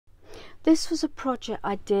This was a project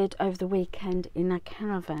I did over the weekend in a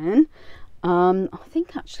caravan. I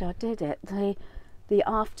think actually I did it the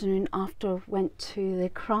afternoon after I went to the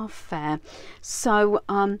craft fair. So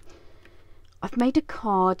I've made a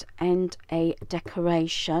card and a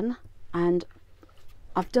decoration, and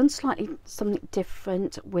I've done slightly something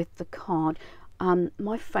different with the card.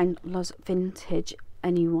 My friend loves vintage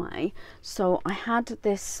anyway, so I had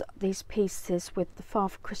these pieces with the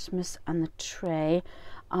Father Christmas and the tree.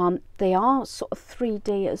 They are sort of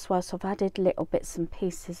 3D as well, so I've added little bits and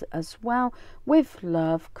pieces as well with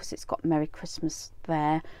love, because it's got Merry Christmas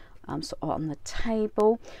there, sort of on the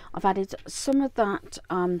table. I've added some of that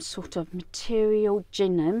sort of material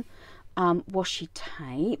gingham washi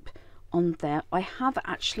tape on there. I have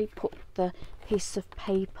actually put the piece of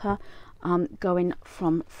paper going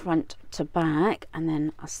from front to back, and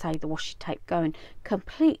then I say the washi tape going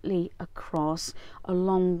completely across,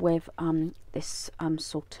 along with this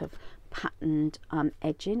sort of patterned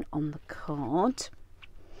edging on the card.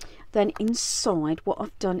 Then inside, what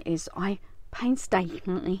I've done is I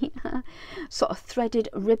painstakingly sort of threaded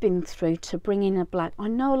ribbon through to bring in a black. I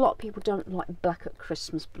know a lot of people don't like black at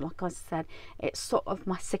Christmas, but like I said, it's sort of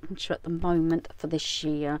my signature at the moment for this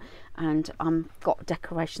year, and got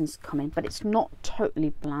decorations coming, but it's not totally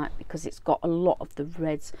black because it's got a lot of the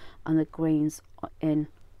reds and the greens in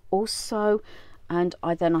also. And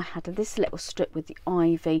I had this little strip with the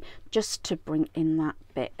ivy just to bring in that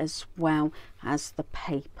bit as well as the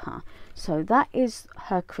paper. So that is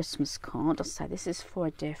her Christmas card. I say this is for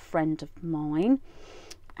a dear friend of mine,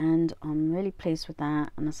 and I'm really pleased with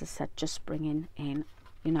that. And as I said, just bringing in,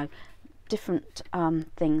 you know, different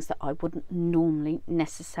things that I wouldn't normally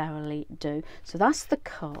necessarily do. So that's the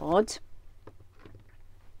card.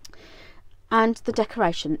 And the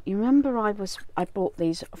decoration, you remember I bought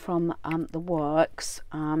these from the works.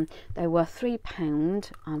 They were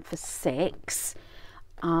 £3 for 6,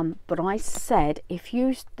 but I said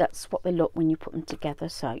that's what they look when you put them together,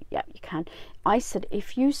 so yeah, you can. I said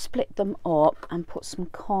if you split them up and put some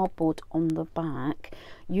cardboard on the back,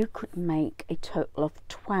 you could make a total of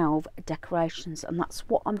 12 decorations, and that's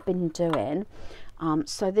what I've been doing.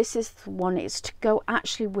 So this is the one, it's to go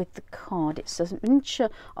actually with the card. It's a miniature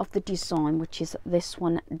of the design, which is this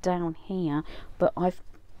one down here, but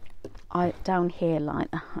down here, like,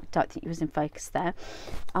 I don't think it was in focus there,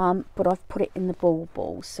 but I've put it in the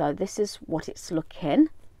bauble. So this is what it's looking.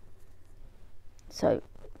 So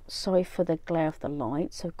sorry for the glare of the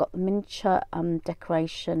light. So I've got the miniature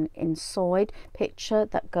decoration inside picture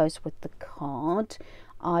that goes with the card.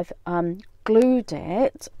 I've glued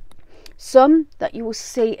it. Some that you will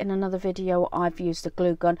see in another video, I've used a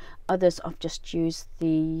glue gun. Others I've just used the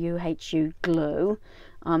UHU glue.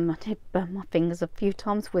 I did burn my fingers a few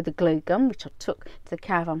times with a glue gun, which I took to the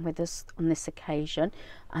caravan with us on this occasion.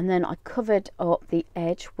 And then I covered up the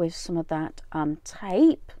edge with some of that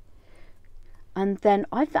tape. And then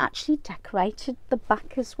I've actually decorated the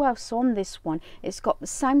back as well. So on this one, it's got the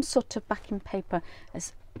same sort of backing paper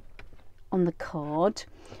as on the card.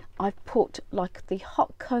 I've put like the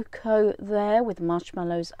hot cocoa there with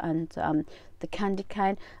marshmallows and the candy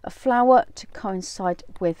cane, a flower to coincide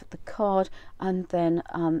with the card, and then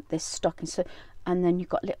this stocking. So, and then you've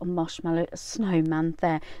got little marshmallow, a snowman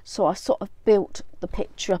there. So I sort of built the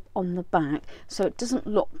picture up on the back so it doesn't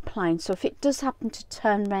look plain. So if it does happen to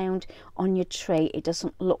turn round on your tree, it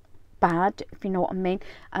doesn't look bad, if you know what I mean.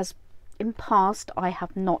 As in past, I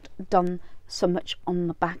have not done so much on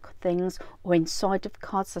the back of things or inside of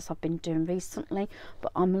cards as I've been doing recently,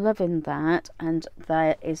 but I'm loving that. And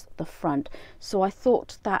there is the front. So I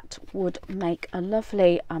thought that would make a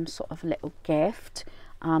lovely sort of little gift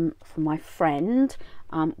for my friend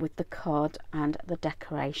with the card and the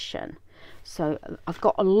decoration. So I've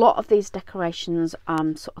got a lot of these decorations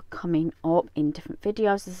sort of coming up in different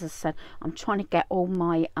videos. As I said, I'm trying to get all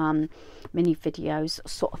my mini videos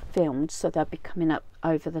sort of filmed, so they'll be coming up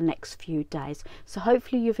over the next few days. So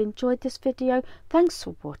hopefully you've enjoyed this video. Thanks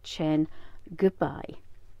for watching. Goodbye.